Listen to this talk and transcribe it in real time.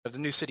of the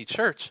New City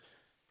Church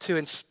to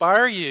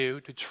inspire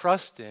you to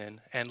trust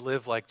in and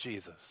live like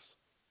Jesus.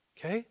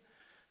 Okay?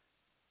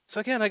 So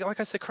again, like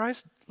I said,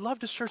 Christ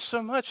loved his church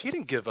so much, he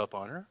didn't give up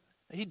on her.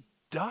 He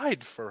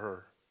died for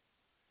her.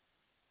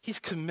 He's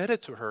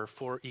committed to her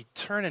for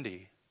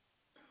eternity.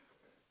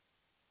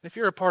 If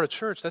you're a part of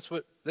church,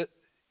 that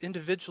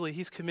individually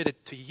he's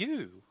committed to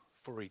you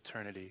for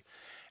eternity.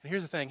 And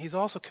here's the thing, he's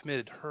also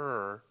committed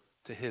her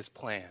to his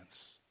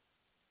plans.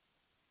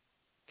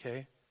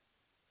 Okay?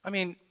 I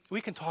mean, we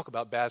can talk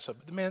about bad stuff,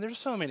 but man, there's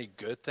so many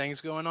good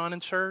things going on in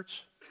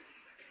church.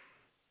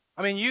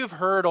 I mean, you've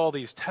heard all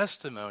these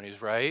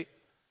testimonies, right?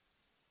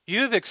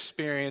 You've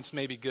experienced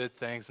maybe good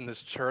things in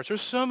this church.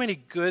 There's so many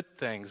good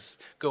things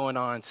going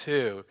on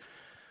too.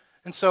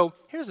 And so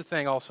here's the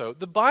thing also.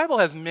 The Bible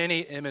has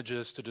many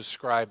images to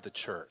describe the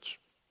church.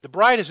 The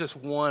bride is just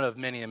one of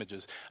many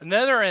images.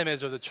 Another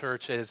image of the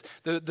church is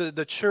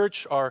the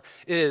church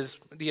is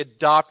the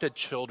adopted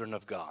children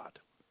of God.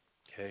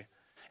 Okay?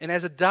 And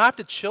as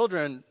adopted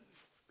children,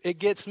 it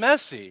gets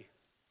messy.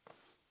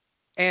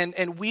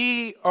 And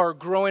we are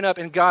growing up,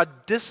 and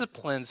God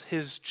disciplines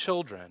his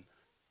children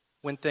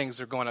when things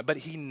are going on. But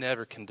he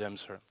never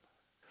condemns her.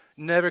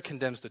 Never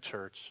condemns the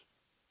church.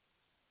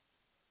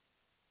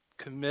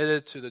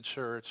 Committed to the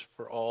church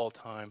for all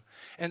time.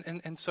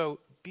 And so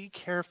be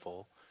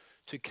careful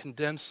to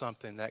condemn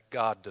something that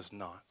God does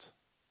not.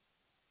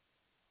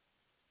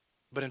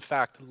 But in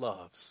fact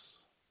loves.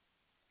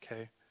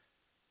 Okay?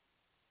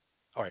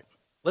 All right.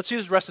 Let's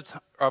use the rest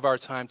of our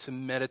time to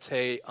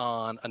meditate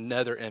on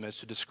another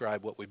image to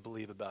describe what we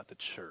believe about the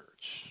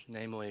church,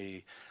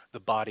 namely the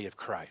body of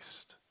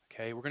Christ.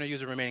 Okay, we're going to use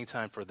the remaining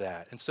time for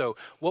that. And so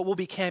what we'll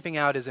be camping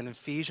out is in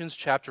Ephesians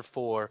chapter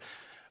 4,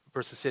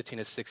 verses 15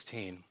 to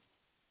 16.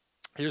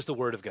 Here's the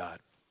word of God.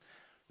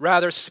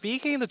 Rather,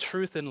 speaking the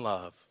truth in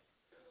love,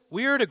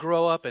 we are to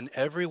grow up in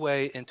every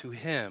way into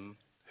him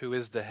who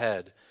is the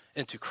head,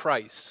 into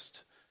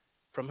Christ,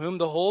 from whom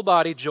the whole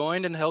body,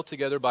 joined and held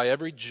together by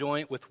every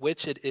joint with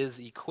which it is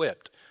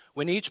equipped,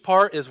 when each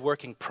part is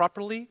working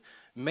properly,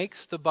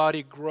 makes the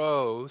body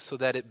grow so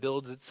that it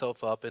builds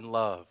itself up in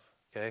love.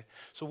 Okay?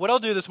 So what I'll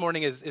do this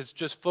morning is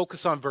just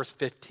focus on verse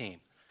 15.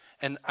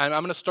 And I'm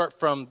going to start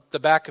from the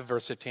back of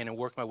verse 15 and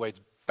work my way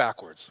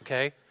backwards.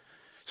 Okay?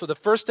 So the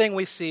first thing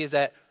we see is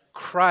that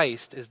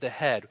Christ is the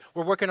head.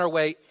 We're working our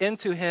way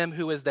into him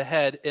who is the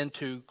head,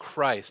 into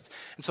Christ.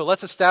 And so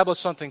let's establish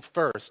something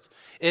first.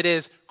 It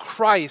is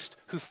Christ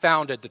who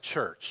founded the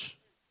church.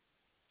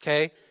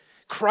 Okay?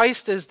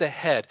 Christ is the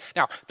head.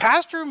 Now,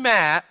 Pastor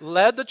Matt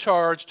led the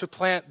charge to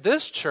plant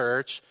this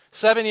church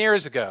 7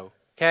 years ago.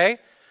 Okay?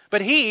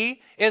 But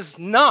he is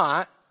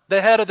not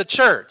the head of the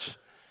church.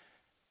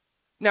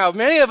 Now,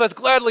 many of us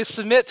gladly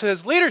submit to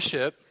his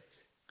leadership,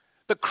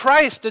 but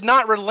Christ did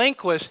not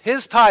relinquish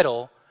his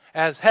title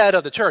as head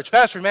of the church.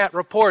 Pastor Matt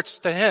reports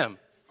to him.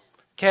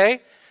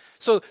 Okay?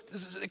 So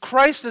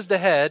Christ is the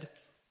head,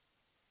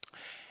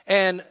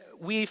 and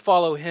we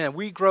follow him.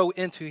 We grow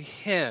into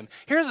him.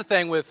 Here's the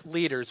thing with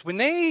leaders. When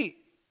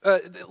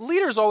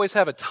leaders always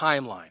have a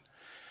timeline.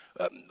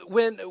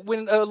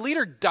 When a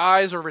leader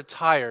dies or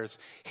retires,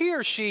 he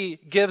or she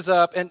gives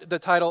up the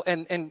title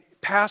and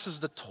passes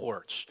the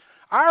torch.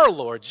 Our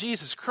Lord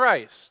Jesus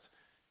Christ,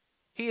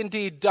 he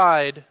indeed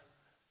died,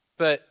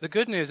 but the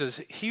good news is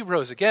he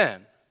rose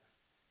again.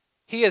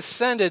 He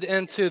ascended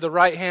into the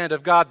right hand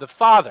of God the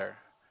Father.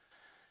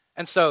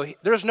 And so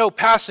there's no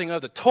passing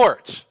of the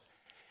torch.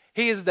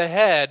 He is the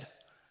head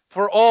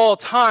for all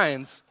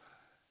times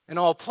and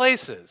all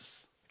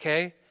places.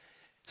 Okay?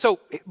 So,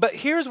 but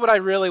here's what I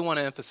really want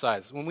to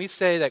emphasize. When we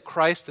say that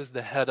Christ is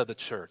the head of the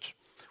church,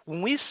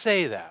 when we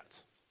say that,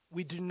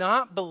 we do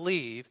not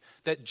believe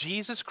that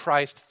Jesus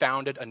Christ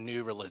founded a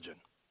new religion.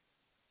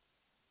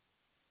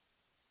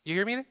 You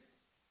hear me?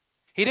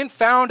 He didn't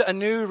found a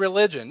new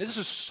religion. This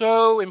is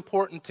so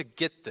important to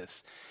get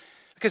this.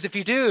 Because if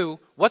you do,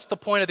 what's the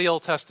point of the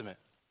Old Testament?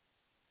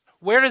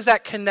 Where does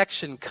that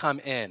connection come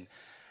in?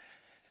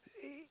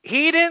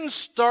 He didn't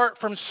start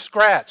from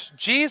scratch.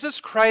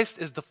 Jesus Christ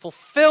is the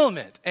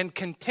fulfillment and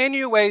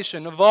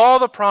continuation of all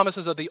the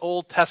promises of the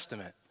Old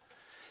Testament.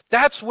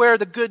 That's where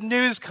the good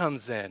news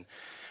comes in.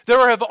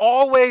 There have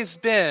always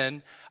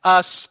been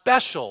a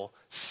special,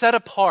 set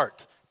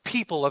apart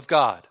people of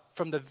God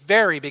from the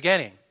very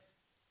beginning.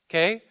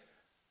 Okay?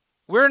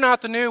 We're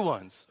not the new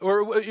ones.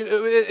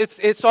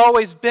 It's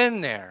always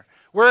been there.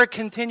 We're a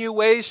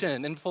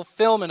continuation and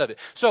fulfillment of it.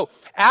 So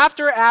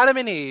after Adam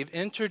and Eve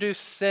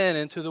introduced sin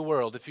into the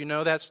world, if you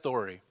know that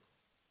story,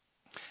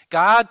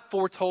 God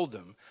foretold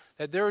them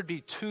that there would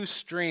be two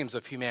streams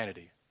of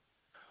humanity.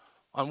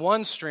 On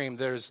one stream,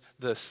 there's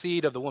the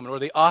seed of the woman, or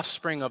the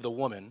offspring of the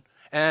woman,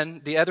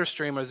 and the other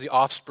stream is the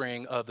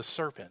offspring of the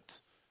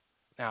serpent.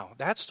 Now,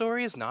 that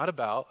story is not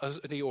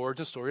about the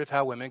origin story of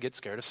how women get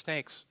scared of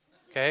snakes.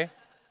 Okay?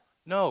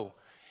 No.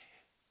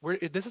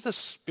 This is a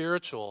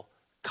spiritual,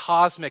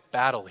 cosmic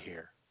battle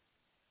here.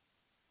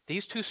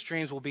 These two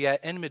streams will be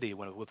at enmity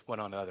with one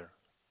another.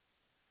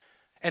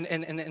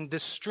 And the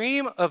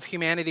stream of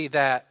humanity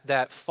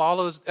that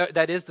follows,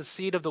 that is the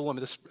seed of the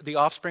woman, the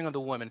offspring of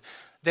the woman,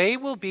 They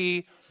will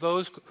be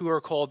those who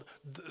are called,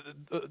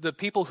 the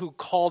people who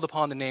called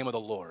upon the name of the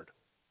Lord.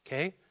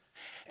 Okay?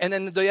 And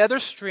then the other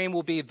stream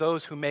will be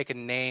those who make a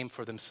name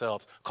for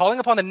themselves. Calling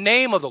upon the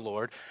name of the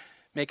Lord,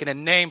 making a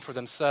name for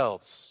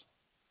themselves.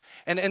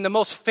 And the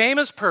most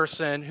famous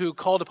person who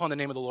called upon the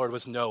name of the Lord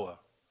was Noah.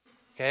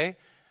 Okay?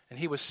 And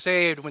he was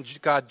saved when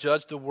God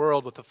judged the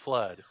world with the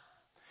flood.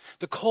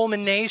 The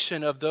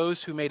culmination of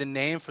those who made a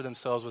name for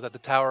themselves was at the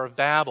Tower of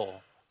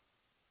Babel.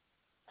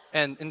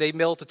 And they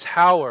built a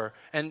tower.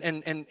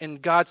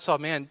 And God saw,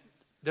 man,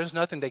 there's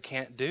nothing they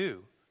can't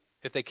do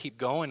if they keep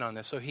going on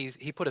this. So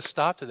he put a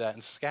stop to that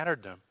and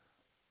scattered them.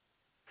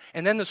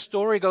 And then the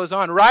story goes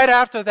on. Right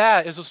after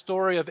that is the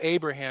story of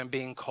Abraham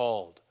being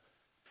called.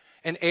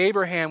 And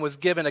Abraham was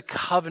given a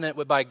covenant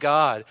by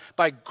God,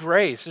 by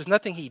grace. There's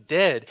nothing he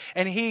did.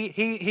 And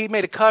he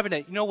made a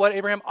covenant. You know what,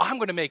 Abraham? I'm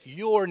going to make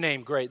your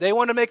name great. They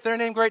want to make their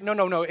name great?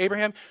 No.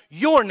 Abraham,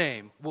 your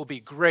name will be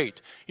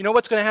great. You know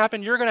what's going to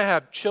happen? You're going to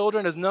have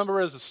children as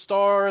number as the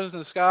stars in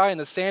the sky and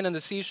the sand on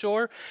the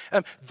seashore.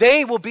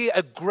 They will be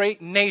a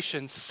great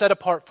nation set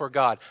apart for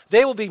God.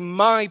 They will be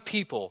my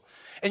people.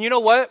 And you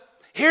know what?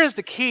 Here's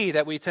the key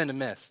that we tend to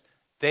miss.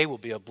 They will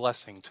be a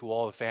blessing to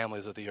all the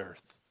families of the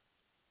earth.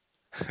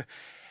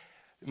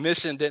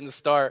 Mission didn't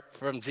start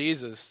from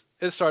Jesus.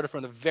 It started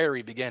from the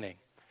very beginning.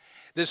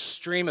 This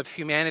stream of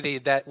humanity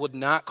that would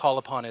not call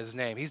upon his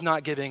name. He's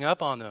not giving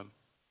up on them.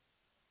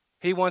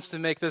 He wants to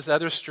make this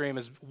other stream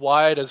as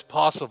wide as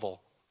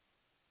possible.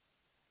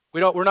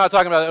 We're not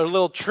talking about a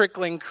little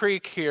trickling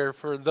creek here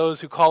for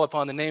those who call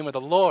upon the name of the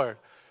Lord.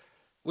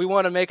 We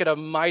want to make it a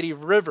mighty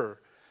river.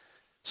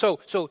 So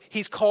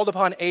he's called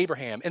upon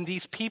Abraham, and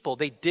these people,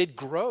 they did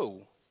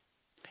grow.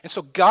 And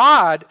so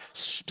God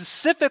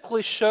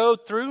specifically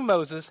showed through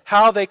Moses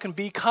how they can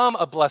become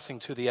a blessing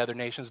to the other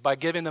nations by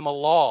giving them a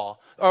law,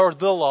 or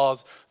the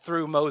laws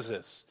through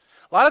Moses.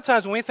 A lot of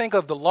times when we think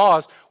of the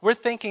laws, we're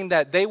thinking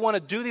that they want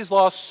to do these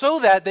laws so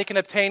that they can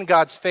obtain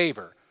God's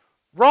favor.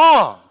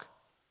 Wrong.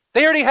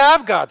 They already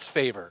have God's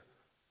favor.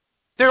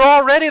 They're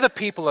already the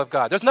people of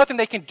God. There's nothing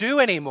they can do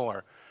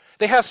anymore.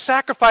 They have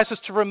sacrifices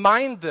to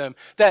remind them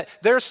that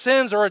their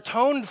sins are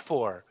atoned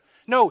for.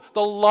 No,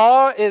 the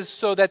law is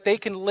so that they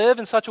can live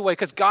in such a way,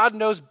 because God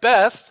knows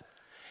best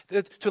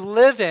to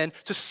live in,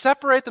 to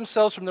separate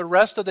themselves from the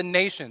rest of the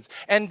nations.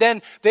 And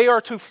then they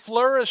are to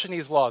flourish in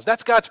these laws.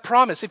 That's God's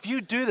promise. If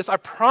you do this, I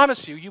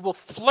promise you, you will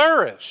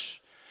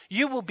flourish.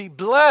 You will be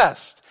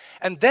blessed.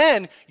 And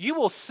then you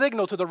will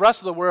signal to the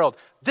rest of the world,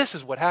 this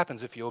is what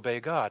happens if you obey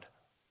God.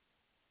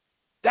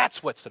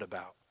 That's what's it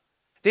about.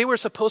 They were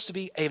supposed to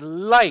be a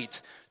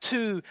light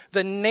to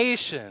the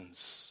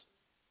nations.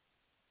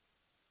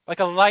 Like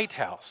a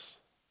lighthouse.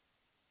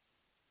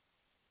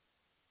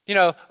 You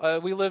know,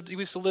 we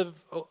used to live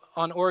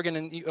on Oregon,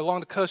 and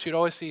along the coast you'd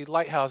always see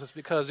lighthouses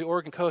because the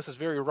Oregon coast is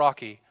very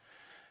rocky.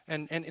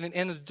 And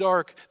in the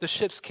dark, the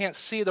ships can't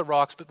see the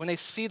rocks, but when they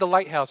see the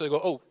lighthouse, they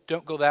go, oh,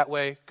 don't go that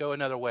way, go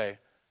another way.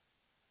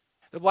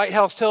 The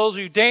lighthouse tells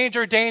you,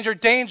 danger, danger,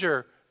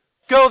 danger.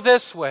 Go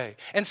this way.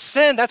 And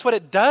sin, that's what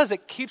it does.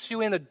 It keeps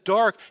you in the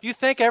dark. You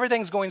think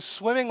everything's going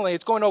swimmingly,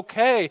 it's going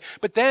okay,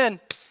 but then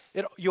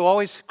you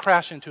always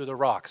crash into the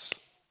rocks.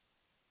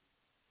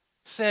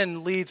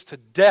 Sin leads to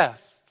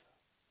death.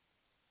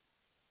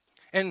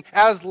 And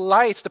as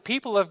lights, the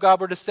people of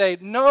God were to say,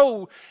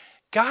 no,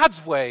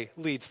 God's way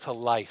leads to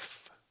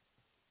life.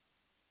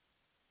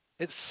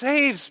 It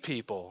saves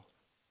people.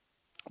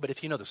 But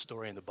if you know the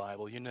story in the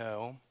Bible, you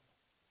know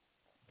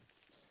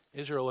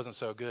Israel wasn't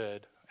so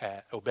good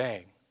at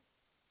obeying.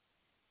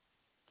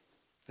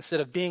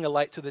 Instead of being a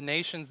light to the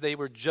nations, they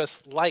were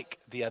just like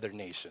the other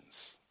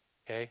nations.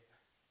 Okay?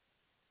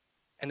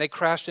 And they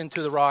crashed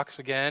into the rocks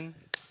again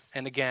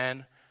and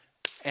again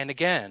and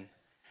again.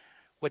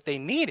 What they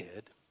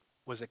needed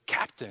was a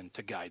captain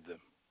to guide them.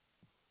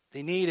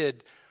 They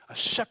needed a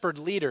shepherd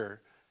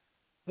leader,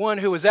 one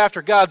who was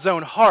after God's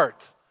own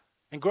heart.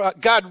 And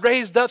God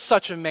raised up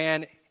such a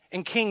man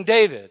in King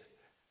David.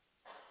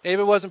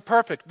 David wasn't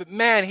perfect, but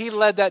man, he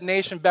led that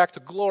nation back to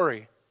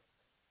glory.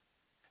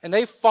 And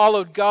they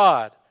followed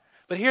God.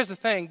 But here's the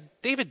thing,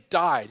 David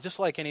died just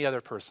like any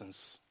other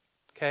person's.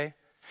 Okay?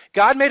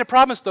 God made a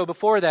promise, though,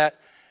 before that.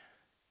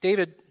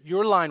 David,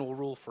 your line will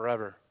rule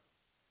forever.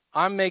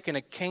 I'm making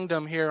a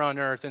kingdom here on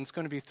earth, and it's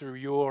going to be through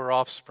your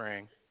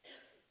offspring.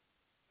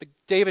 But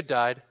David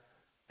died.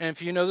 And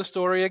if you know the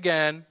story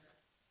again,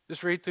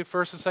 just read through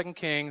 1st and 2nd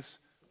Kings.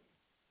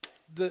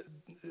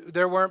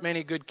 There weren't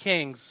many good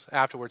kings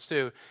afterwards,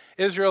 too.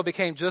 Israel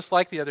became just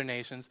like the other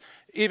nations.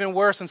 Even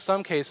worse in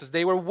some cases.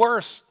 They were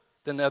worse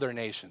than the other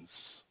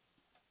nations.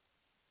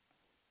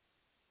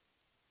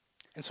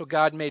 And so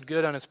God made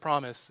good on his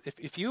promise.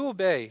 If you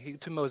obey,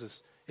 to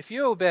Moses, if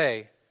you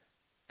obey,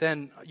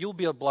 then you'll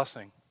be a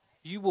blessing.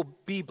 You will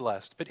be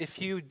blessed. But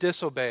if you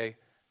disobey,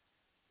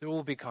 there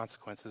will be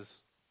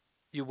consequences.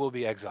 You will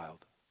be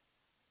exiled.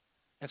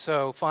 And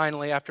so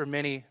finally, after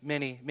many,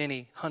 many,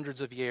 many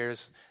hundreds of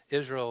years,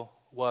 Israel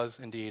was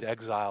indeed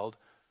exiled.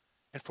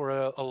 And for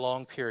a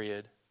long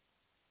period,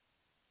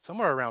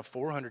 somewhere around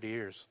 400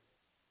 years,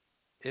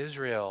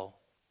 Israel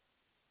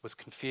was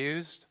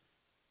confused,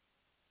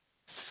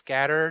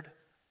 scattered.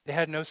 They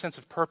had no sense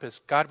of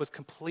purpose. God was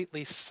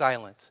completely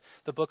silent.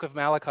 The book of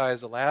Malachi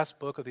is the last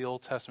book of the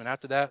Old Testament.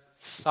 After that,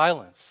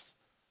 silence.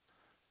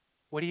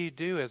 What do you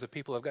do as a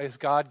people of God? Has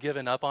God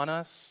given up on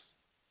us?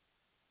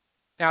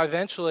 Now,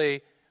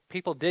 eventually,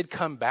 people did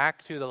come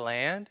back to the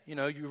land. You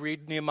know, you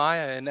read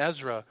Nehemiah and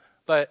Ezra.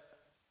 But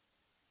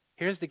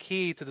here's the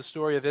key to the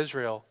story of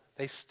Israel.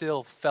 They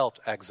still felt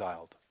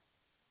exiled.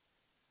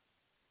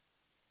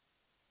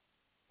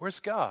 Where's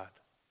God?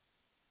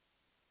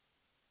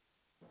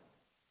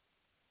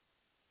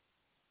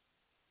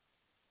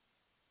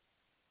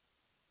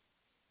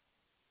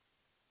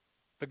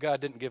 But God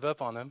didn't give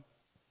up on them.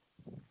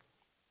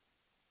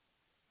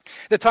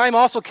 The time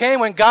also came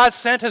when God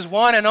sent his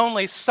one and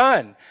only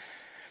Son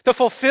to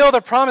fulfill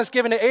the promise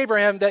given to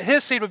Abraham that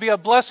his seed would be a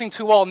blessing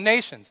to all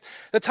nations.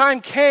 The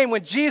time came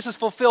when Jesus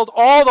fulfilled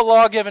all the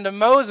law given to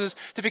Moses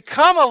to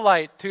become a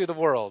light to the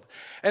world.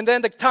 And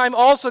then the time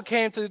also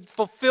came to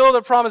fulfill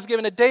the promise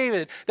given to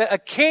David that a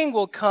king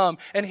will come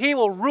and he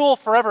will rule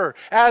forever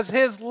as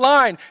his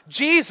line.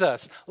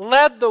 Jesus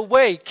led the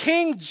way.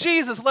 King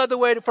Jesus led the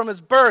way from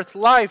his birth,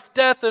 life,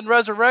 death, and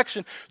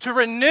resurrection to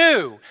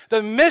renew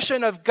the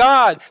mission of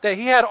God that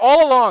he had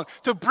all along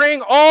to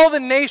bring all the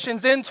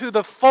nations into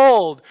the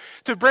fold,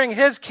 to bring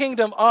his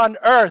kingdom on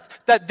earth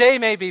that they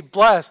may be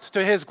blessed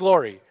to his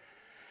glory.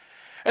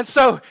 And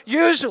so,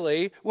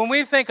 usually, when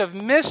we think of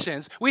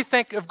missions, we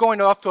think of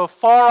going off to a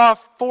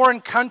far-off foreign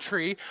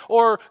country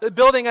or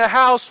building a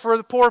house for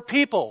the poor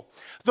people.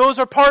 Those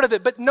are part of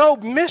it. But no,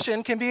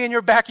 mission can be in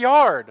your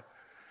backyard.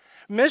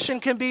 Mission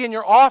can be in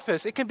your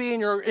office. It can be in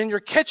your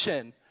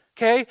kitchen.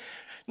 Okay?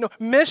 No,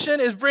 mission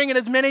is bringing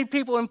as many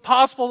people as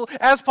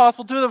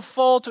possible to the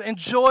fold to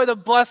enjoy the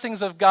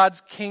blessings of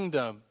God's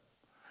kingdom.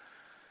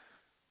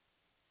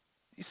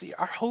 You see,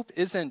 our hope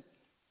isn't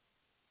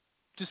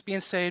just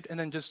being saved and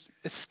then just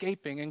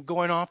escaping and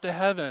going off to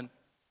heaven.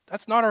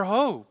 That's not our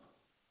hope.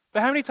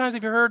 But how many times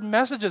have you heard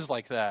messages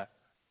like that?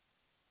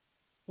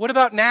 What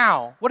about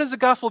now? What does the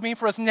gospel mean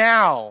for us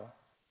now?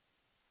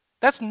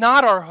 That's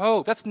not our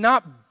hope. That's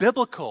not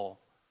biblical.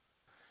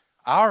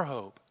 Our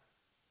hope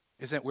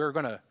isn't that we're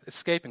going to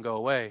escape and go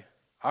away.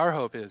 Our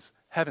hope is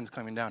heaven's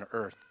coming down to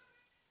earth.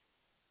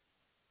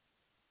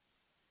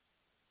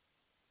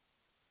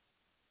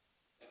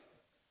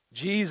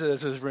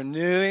 Jesus is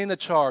renewing the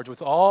charge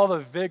with all the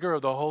vigor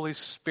of the Holy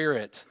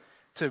Spirit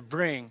to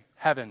bring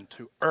heaven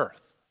to earth.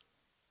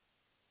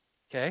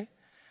 Okay?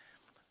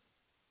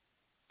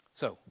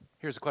 So,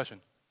 here's the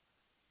question.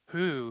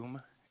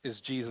 Whom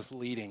is Jesus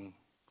leading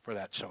for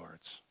that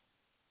charge?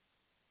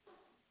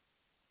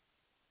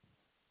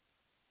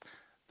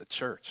 The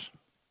church.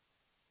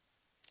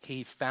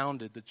 He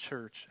founded the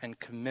church and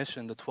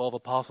commissioned the 12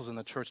 apostles in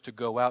the church to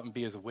go out and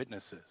be his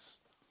witnesses.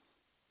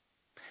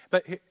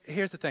 But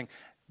here's the thing.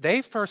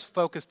 They first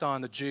focused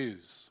on the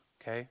Jews,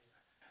 okay?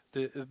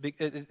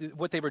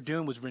 What they were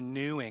doing was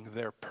renewing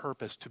their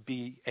purpose to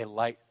be a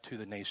light to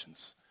the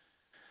nations.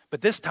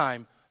 But this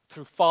time,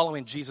 through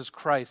following Jesus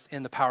Christ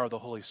in the power of the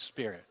Holy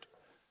Spirit.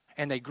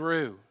 And they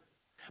grew.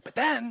 But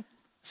then,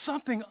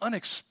 something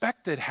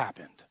unexpected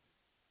happened.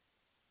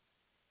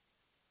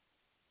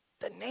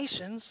 The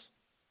nations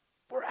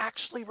were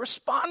actually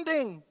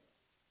responding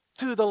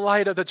to the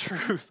light of the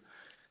truth.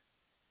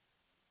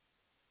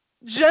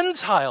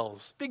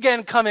 Gentiles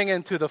began coming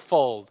into the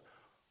fold.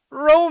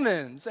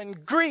 Romans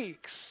and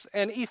Greeks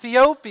and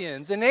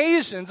Ethiopians and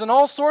Asians and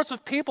all sorts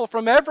of people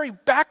from every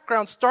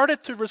background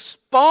started to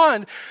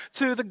respond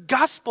to the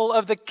gospel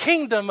of the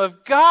kingdom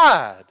of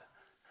God.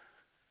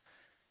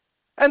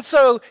 And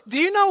so, do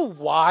you know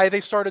why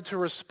they started to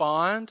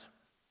respond?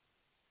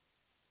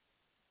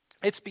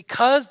 It's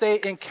because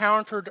they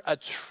encountered a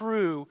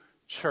true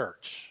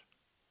church,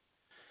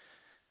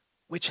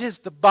 which is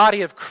the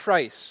body of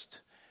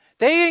Christ.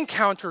 They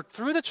encountered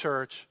through the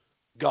church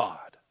God.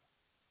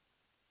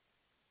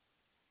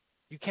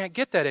 You can't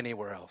get that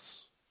anywhere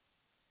else.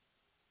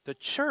 The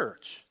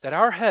church that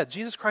our head,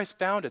 Jesus Christ,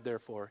 founded,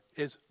 therefore,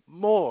 is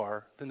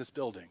more than this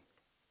building.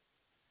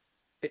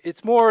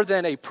 It's more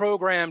than a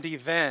programmed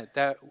event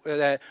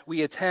that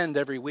we attend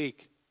every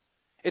week.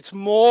 It's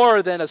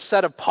more than a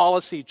set of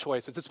policy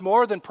choices. It's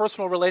more than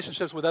personal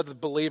relationships with other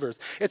believers.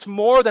 It's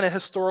more than a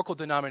historical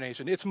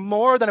denomination. It's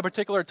more than a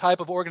particular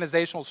type of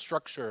organizational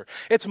structure.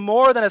 It's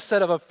more than a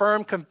set of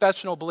affirmed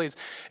confessional beliefs.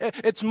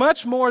 It's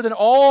much more than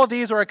all of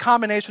these or a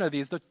combination of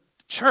these. The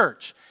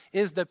church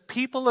is the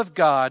people of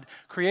God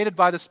created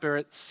by the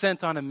Spirit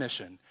sent on a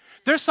mission.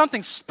 There's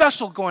something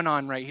special going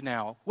on right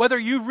now, whether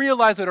you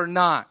realize it or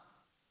not.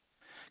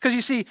 Because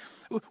you see,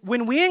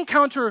 when we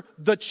encounter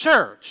the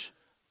church,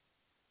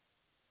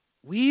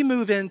 we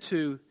move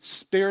into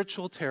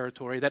spiritual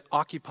territory that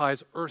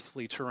occupies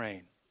earthly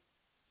terrain.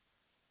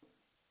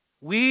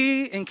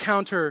 We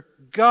encounter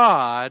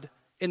God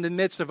in the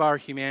midst of our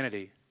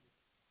humanity.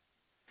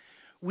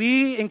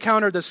 We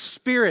encounter the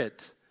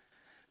Spirit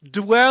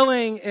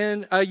dwelling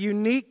in a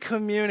unique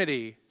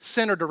community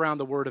centered around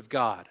the Word of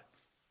God.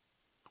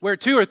 Where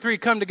 2 or 3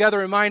 come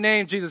together in my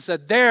name, Jesus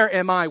said, there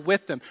am I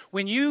with them.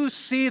 When you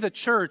see the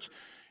church,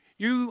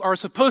 you are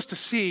supposed to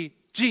see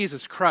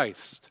Jesus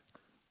Christ.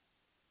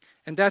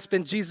 And that's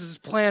been Jesus'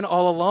 plan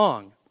all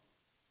along.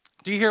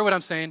 Do you hear what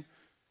I'm saying?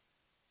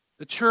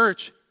 The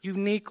church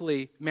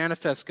uniquely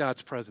manifests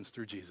God's presence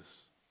through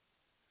Jesus.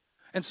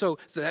 And so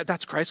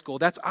that's Christ's goal.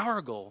 That's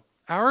our goal.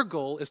 Our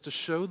goal is to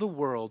show the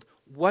world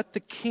what the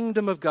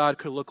kingdom of God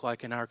could look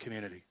like in our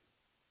community.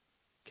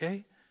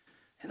 Okay?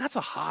 And that's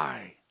a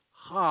high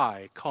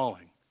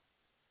calling.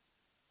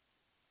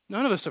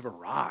 None of us have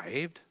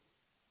arrived.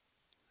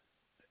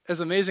 As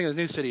amazing as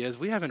New City is,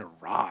 we haven't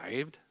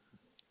arrived.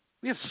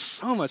 We have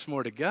so much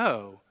more to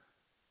go.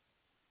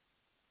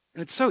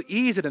 And it's so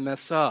easy to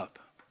mess up.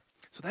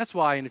 So that's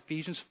why in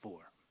Ephesians 4,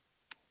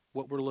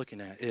 what we're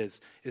looking at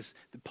is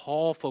that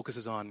Paul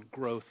focuses on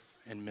growth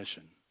and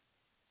mission.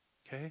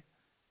 Okay?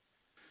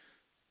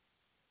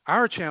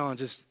 Our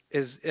challenge is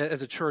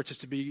as a church is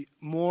to be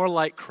more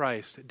like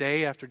Christ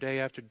day after day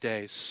after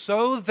day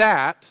so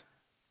that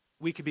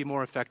we can be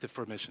more effective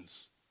for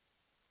missions.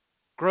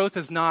 Growth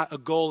is not a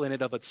goal in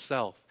and of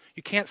itself.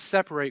 You can't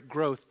separate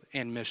growth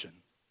and mission,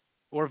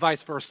 or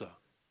vice versa.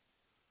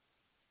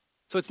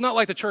 So it's not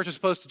like the church is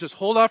supposed to just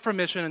hold off for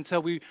mission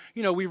until we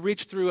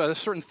reach through a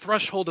certain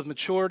threshold of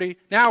maturity.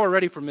 Now we're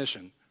ready for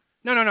mission.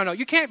 No.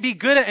 You can't be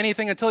good at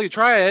anything until you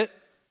try it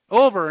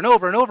over and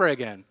over and over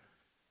again.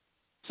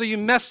 So you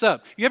mess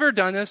up. You ever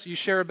done this? You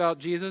share about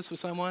Jesus with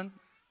someone,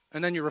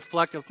 and then you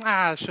reflect,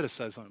 I should have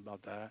said something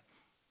about that.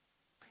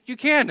 You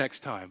can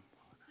next time,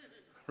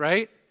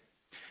 right?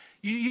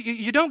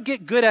 You don't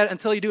get good at it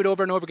until you do it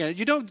over and over again.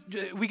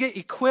 We get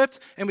equipped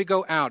and we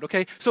go out,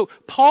 okay? So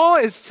Paul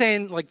is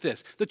saying like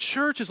this. The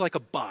church is like a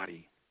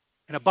body,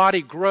 and a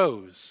body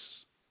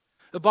grows.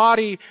 The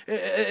body,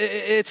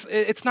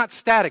 it's not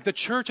static. The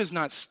church is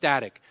not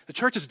static. The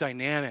church is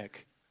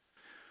dynamic.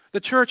 The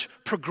church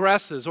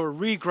progresses or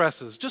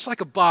regresses, just like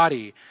a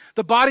body.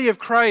 The body of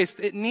Christ,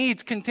 it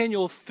needs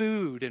continual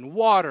food and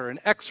water and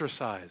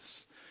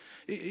exercise.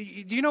 Do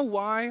you know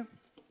why?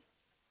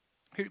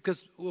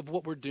 Because of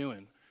what we're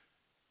doing.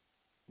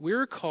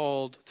 We're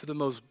called to the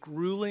most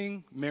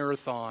grueling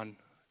marathon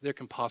there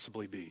can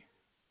possibly be.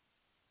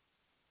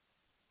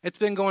 It's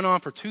been going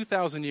on for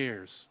 2,000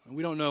 years, and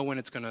we don't know when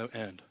it's going to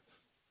end.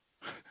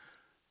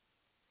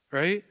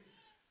 Right?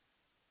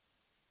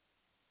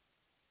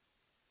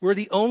 We're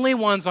the only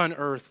ones on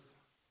earth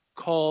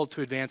called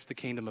to advance the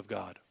kingdom of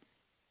God.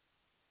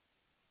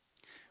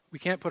 We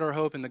can't put our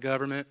hope in the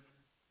government,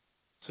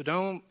 so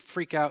don't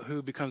freak out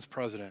who becomes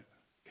president.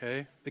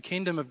 Okay? The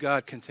kingdom of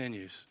God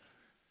continues.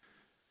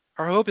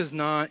 Our hope is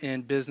not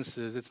in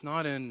businesses. It's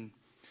not in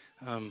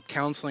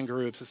counseling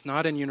groups. It's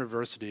not in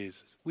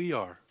universities. We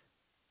are.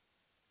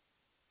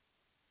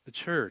 The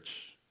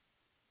church.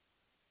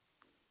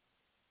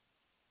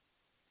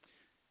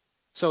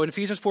 So in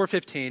Ephesians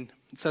 4:15,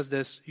 it says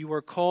this, you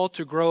are called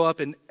to grow up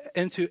in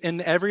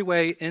every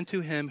way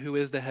into him who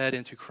is the head,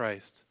 into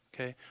Christ.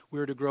 Okay? We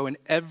are to grow in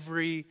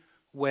every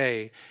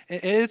way.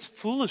 And it's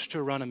foolish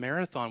to run a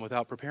marathon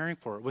without preparing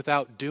for it,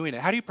 without doing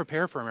it. How do you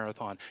prepare for a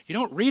marathon? You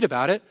don't read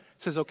about it.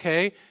 It says,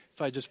 okay,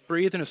 if I just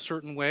breathe in a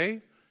certain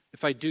way,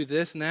 if I do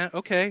this and that,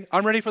 okay,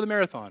 I'm ready for the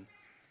marathon.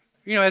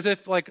 As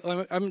if like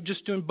I'm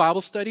just doing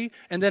Bible study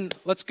and then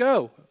let's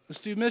go. Let's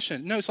do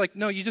mission. No, it's like,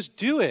 no, you just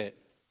do it,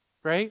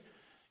 right?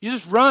 You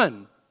just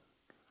run.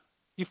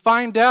 You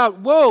find out,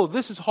 whoa,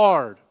 this is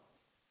hard.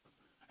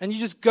 And you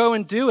just go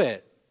and do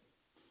it.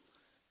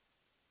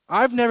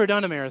 I've never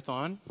done a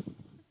marathon.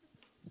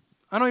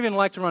 I don't even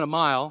like to run a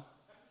mile.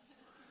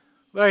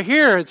 But I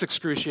hear it's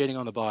excruciating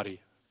on the body.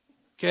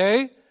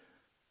 Okay?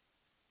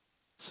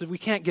 So we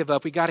can't give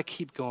up. We got to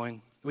keep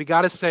going. We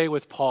got to say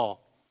with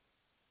Paul,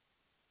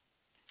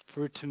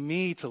 for to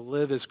me to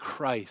live is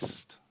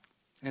Christ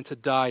and to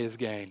die is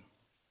gain.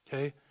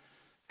 Okay?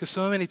 Because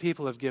so many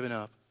people have given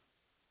up.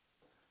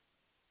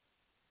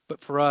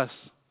 But for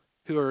us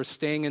who are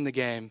staying in the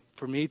game,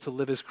 for me to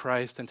live is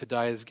Christ and to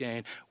die is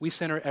gain, we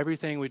center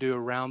everything we do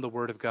around the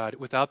Word of God.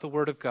 Without the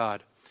Word of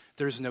God,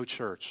 there's no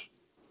church.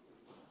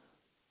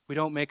 We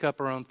don't make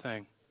up our own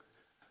thing.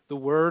 The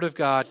Word of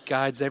God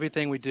guides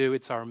everything we do.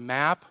 It's our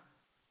map.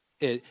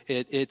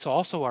 It's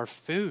also our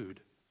food.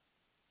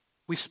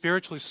 We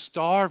spiritually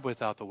starve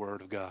without the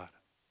Word of God.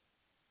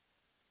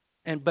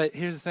 But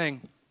here's the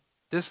thing.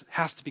 This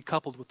has to be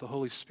coupled with the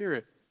Holy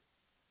Spirit.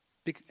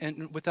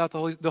 And without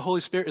the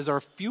Holy Spirit is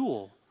our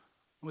fuel.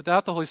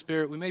 Without the Holy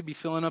Spirit, we may be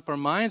filling up our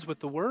minds with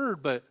the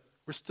Word, but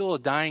we're still a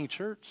dying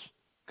church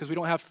because we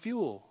don't have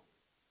fuel.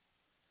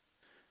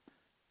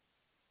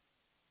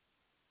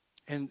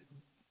 And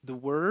the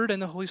Word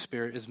and the Holy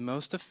Spirit is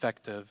most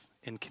effective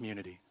in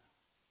community.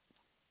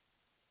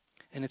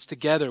 And it's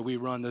together we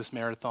run this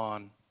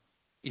marathon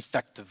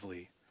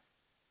effectively.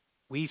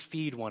 We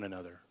feed one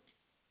another.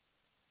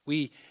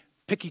 We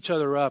pick each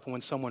other up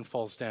when someone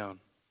falls down.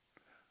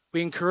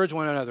 We encourage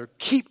one another.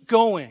 Keep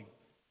going.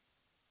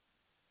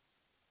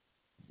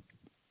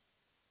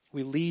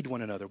 We lead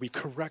one another. We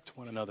correct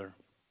one another.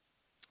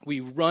 We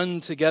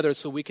run together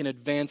so we can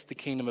advance the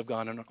kingdom of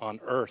God on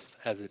earth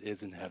as it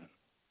is in heaven.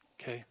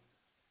 Okay?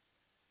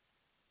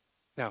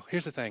 Now,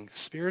 here's the thing.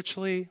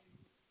 Spiritually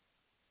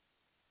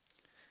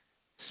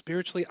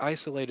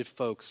isolated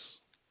folks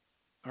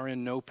are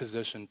in no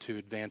position to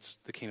advance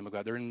the kingdom of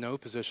God. They're in no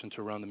position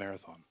to run the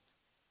marathon.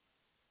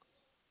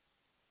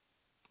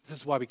 This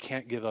is why we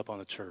can't give up on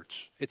the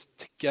church. It's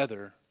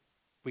together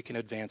we can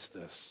advance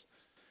this.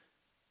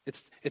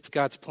 It's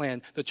God's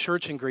plan. The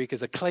church in Greek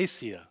is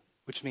ekklesia,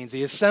 which means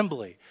the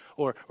assembly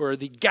or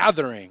the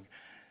gathering.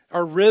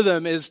 Our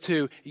rhythm is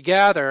to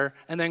gather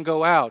and then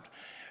go out.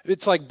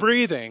 It's like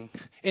breathing.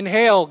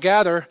 Inhale,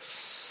 gather,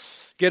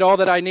 get all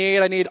that I need.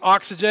 I need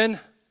oxygen.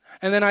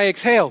 And then I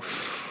exhale.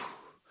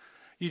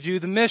 You do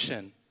the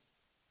mission.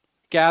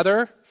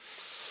 Gather,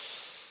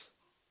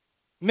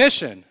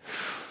 mission.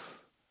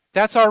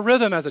 That's our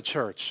rhythm as a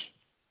church.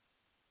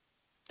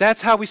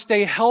 That's how we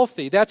stay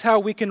healthy. That's how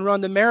we can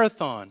run the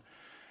marathon.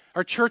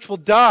 Our church will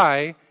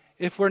die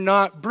if we're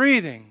not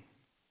breathing.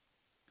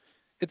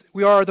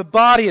 We are the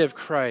body of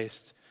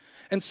Christ.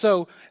 And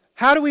so,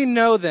 how do we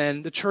know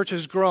then the church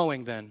is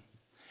growing then?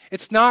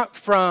 It's not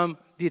from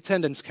the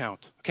attendance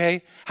count,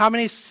 okay? How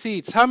many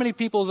seats, how many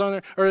people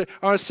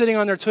are sitting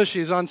on their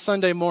tushies on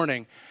Sunday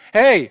morning?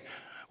 Hey,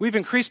 we've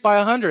increased by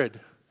 100.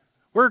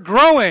 We're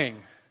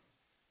growing.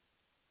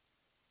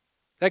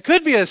 That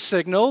could be a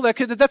signal.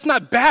 That's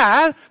not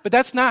bad, but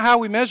that's not how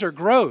we measure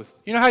growth.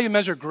 You know how you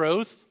measure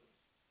growth?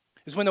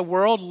 Is when the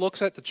world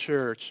looks at the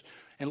church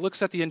and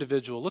looks at the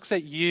individual, looks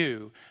at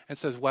you, and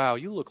says, wow,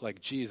 you look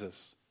like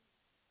Jesus.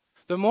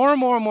 The more and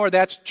more and more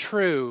that's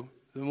true,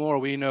 the more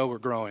we know we're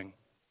growing.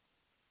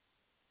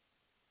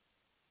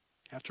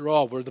 After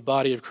all, we're the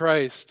body of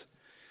Christ.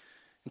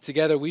 And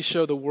together we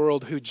show the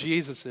world who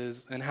Jesus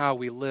is and how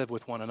we live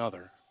with one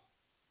another.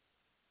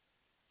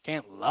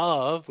 Can't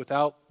love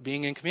without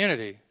being in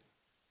community.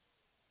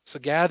 So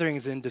gathering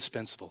is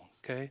indispensable,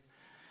 okay?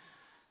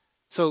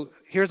 So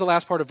here's the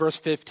last part of verse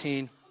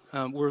 15.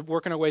 We're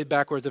working our way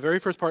backwards. The very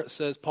first part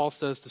says, Paul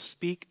says, to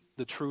speak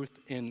the truth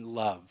in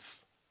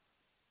love.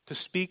 To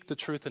speak the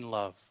truth in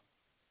love.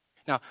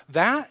 Now,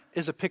 that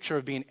is a picture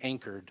of being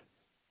anchored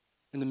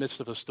in the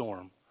midst of a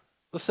storm.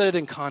 Let's set it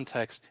in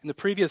context. In the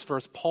previous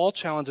verse, Paul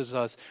challenges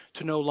us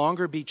to no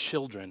longer be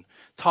children,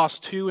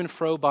 tossed to and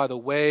fro by the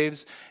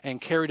waves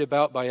and carried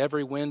about by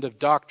every wind of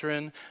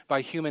doctrine,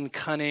 by human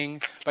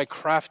cunning, by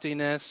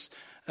craftiness,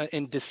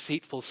 and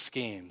deceitful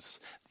schemes.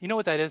 You know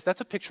what that is?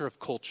 That's a picture of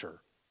culture.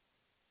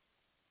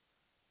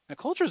 Now,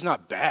 culture is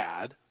not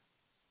bad.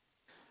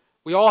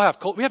 We have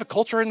a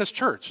culture in this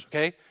church,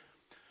 okay?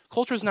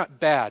 Culture is not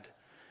bad.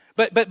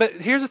 But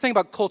here's the thing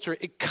about culture.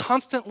 It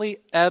constantly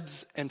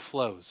ebbs and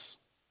flows.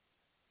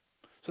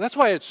 So that's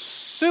why it's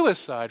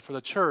suicide for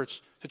the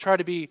church to try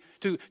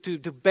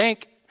to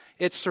bank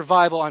its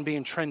survival on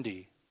being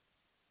trendy.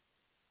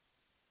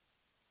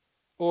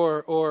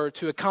 Or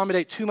to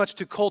accommodate too much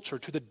to culture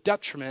to the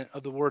detriment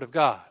of the Word of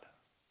God.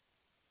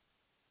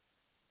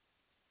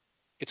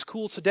 It's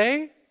cool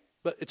today,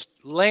 but it's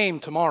lame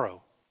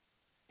tomorrow.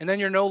 And then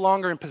you're no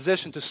longer in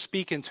position to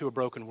speak into a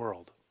broken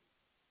world.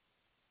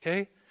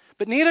 Okay?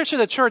 But neither should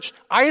the church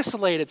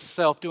isolate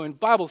itself doing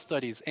Bible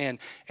studies and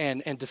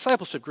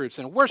discipleship groups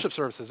and worship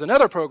services and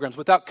other programs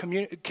without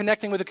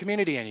connecting with the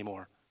community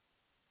anymore.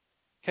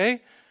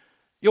 Okay?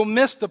 You'll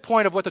miss the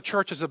point of what the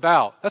church is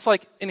about. That's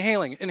like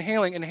inhaling.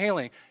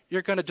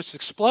 You're going to just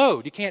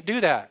explode. You can't do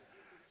that.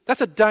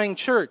 That's a dying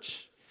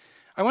church.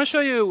 I want to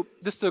show you,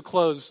 this to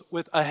close,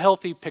 with a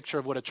healthy picture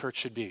of what a church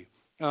should be.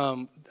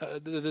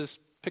 This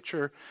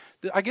picture,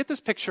 I get this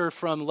picture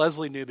from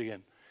Leslie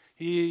Newbegin.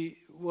 He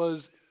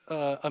was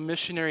a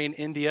missionary in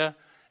India,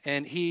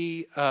 and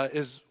he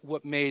is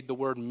what made the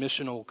word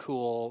missional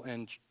cool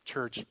in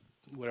church,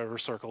 whatever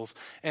circles.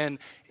 And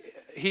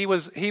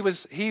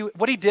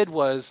what he did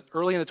was,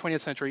 early in the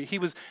 20th century,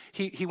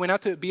 he went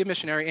out to be a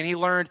missionary, and he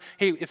learned,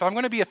 hey, if I'm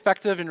going to be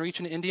effective in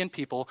reaching Indian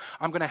people,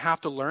 I'm going to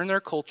have to learn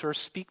their culture,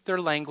 speak their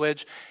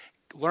language,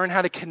 learn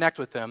how to connect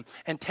with them,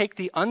 and take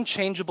the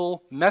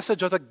unchangeable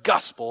message of the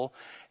gospel,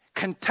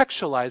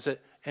 contextualize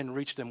it, and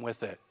reach them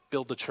with it.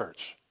 Build the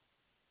church.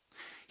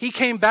 He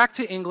came back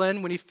to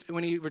England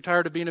when he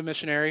retired to being a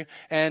missionary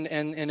and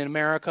in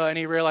America, and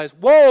he realized,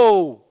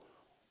 whoa,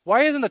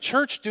 why isn't the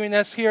church doing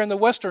this here in the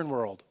Western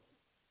world?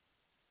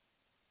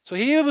 So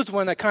he was the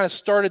one that kind of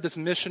started this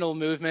missional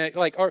movement.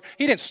 Or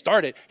he didn't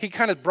start it. He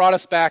kind of brought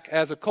us back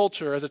as a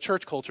culture, as a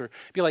church culture.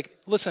 Be like,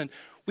 listen,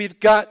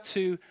 we've got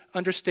to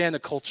understand the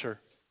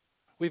culture.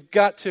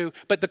 But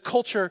the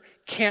culture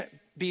can't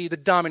be the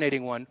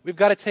dominating one. We've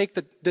got to take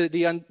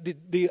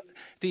the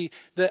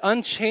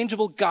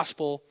unchangeable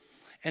gospel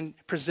and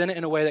present it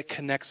in a way that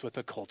connects with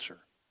the culture.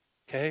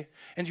 Okay?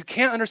 And you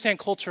can't understand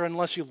culture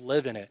unless you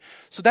live in it.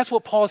 So that's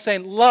what Paul is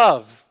saying.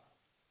 Love.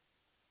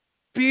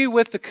 Be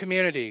with the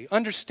community.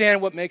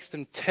 Understand what makes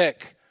them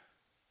tick.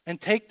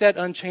 And take that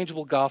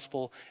unchangeable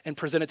gospel and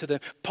present it to them.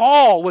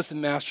 Paul was the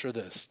master of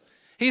this.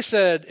 He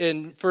said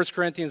in 1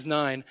 Corinthians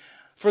 9,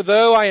 "For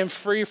though I am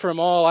free from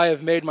all, I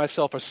have made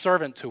myself a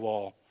servant to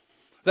all,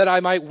 that I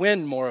might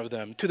win more of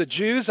them. To the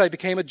Jews, I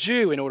became a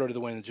Jew in order to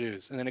win the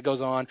Jews. And then it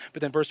goes on,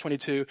 but then verse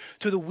 22,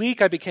 to the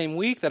weak I became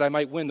weak, that I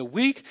might win the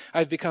weak.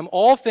 I've become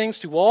all things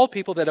to all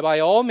people, that by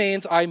all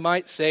means I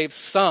might save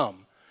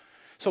some.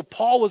 So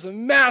Paul was a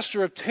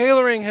master of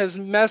tailoring his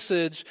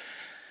message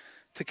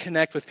to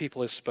connect with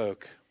people as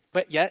spoke.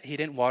 But yet he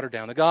didn't water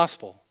down the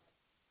gospel.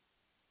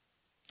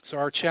 So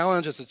our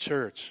challenge as a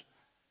church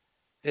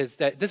is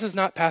that this is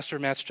not Pastor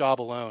Matt's job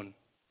alone.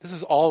 This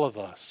is all of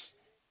us.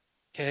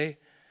 Okay?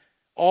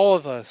 All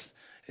of us.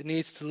 It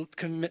needs to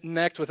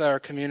connect with our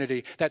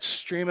community, that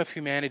stream of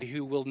humanity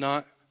who will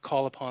not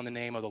call upon the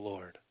name of the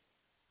Lord.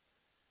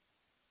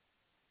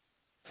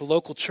 The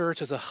local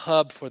church is a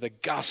hub for the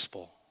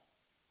gospel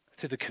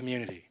to the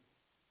community.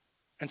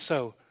 And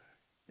so,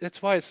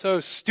 that's why it's so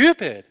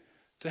stupid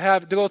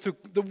to go through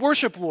the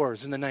worship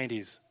wars in the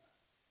 90s.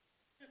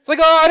 It's like,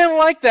 oh, I didn't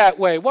like that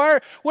way.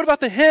 What about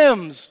the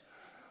hymns?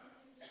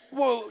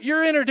 Well,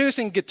 you're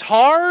introducing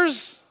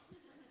guitars?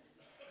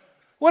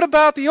 What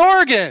about the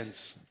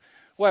organs?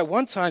 Well, at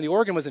one time the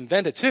organ was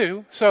invented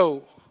too,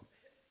 so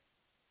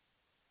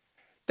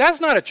that's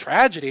not a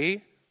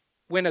tragedy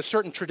when a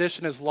certain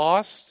tradition is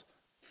lost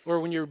or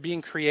when you're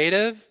being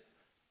creative.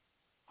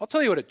 I'll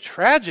tell you what a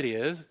tragedy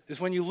is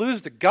when you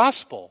lose the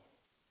gospel.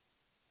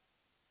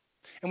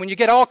 And when you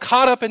get all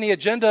caught up in the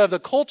agenda of the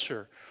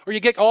culture, or you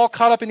get all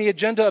caught up in the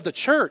agenda of the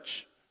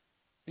church,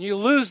 and you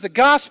lose the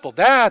gospel,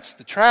 that's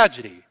the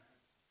tragedy.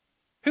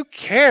 Who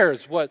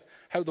cares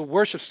how the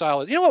worship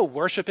style is? You know what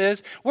worship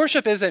is?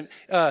 Worship isn't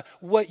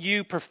what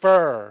you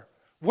prefer.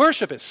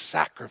 Worship is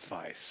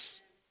sacrifice.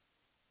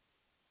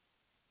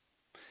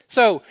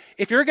 So,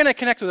 if you're going to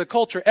connect with the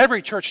culture,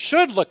 every church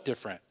should look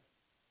different.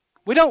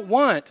 We don't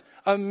want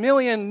 1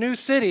 million new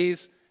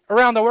cities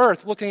around the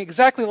earth looking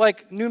exactly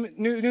like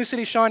New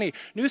City Shawnee.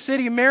 New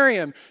City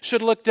Merriam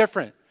should look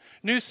different.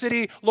 New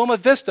City Loma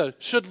Vista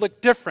should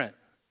look different.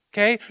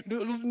 Okay?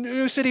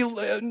 New City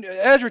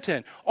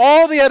Edgerton.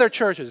 All the other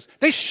churches,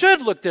 they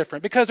should look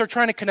different because they're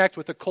trying to connect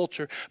with the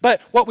culture.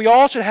 But what we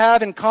all should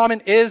have in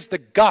common is the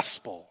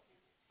gospel.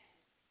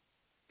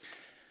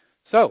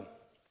 So,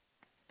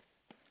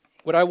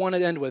 what I want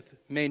to end with,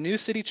 may New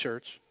City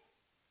Church,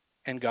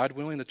 and God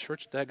willing, the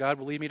church that God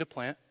will lead me to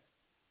plant,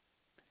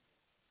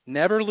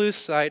 never lose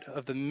sight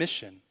of the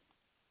mission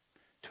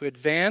to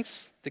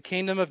advance the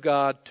kingdom of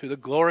God to the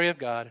glory of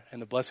God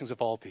and the blessings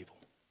of all people.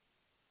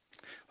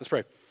 Let's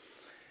pray.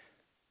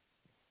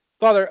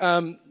 Father,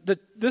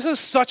 this is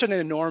such an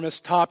enormous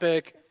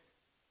topic.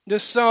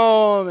 There's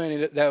so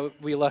many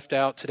that we left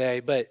out today,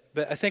 but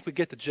I think we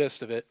get the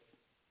gist of it.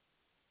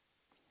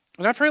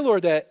 And I pray,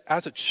 Lord, that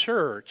as a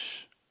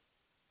church,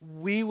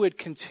 we would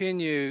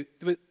continue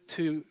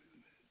to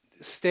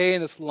stay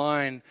in this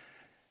line,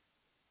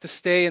 to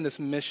stay in this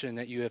mission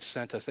that you have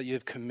sent us, that you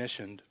have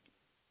commissioned.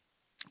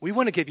 We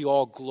want to give you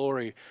all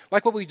glory.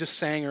 Like what we just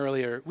sang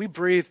earlier, we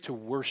breathe to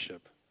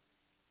worship.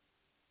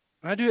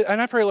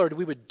 And I pray, Lord,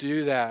 we would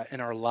do that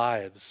in our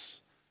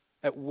lives,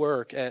 at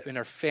work, in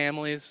our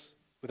families,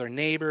 with our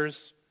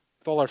neighbors,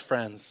 with all our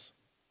friends.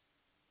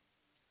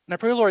 And I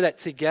pray, Lord, that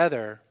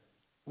together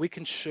we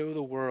can show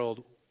the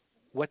world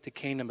what the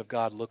kingdom of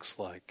God looks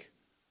like.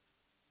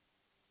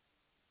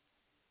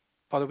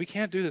 Father, we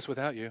can't do this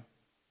without you.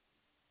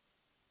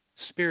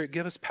 Spirit,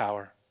 give us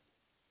power.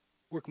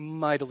 Work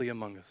mightily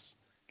among us.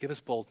 Give us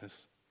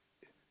boldness.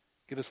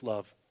 Give us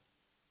love.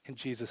 In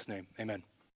Jesus' name, amen.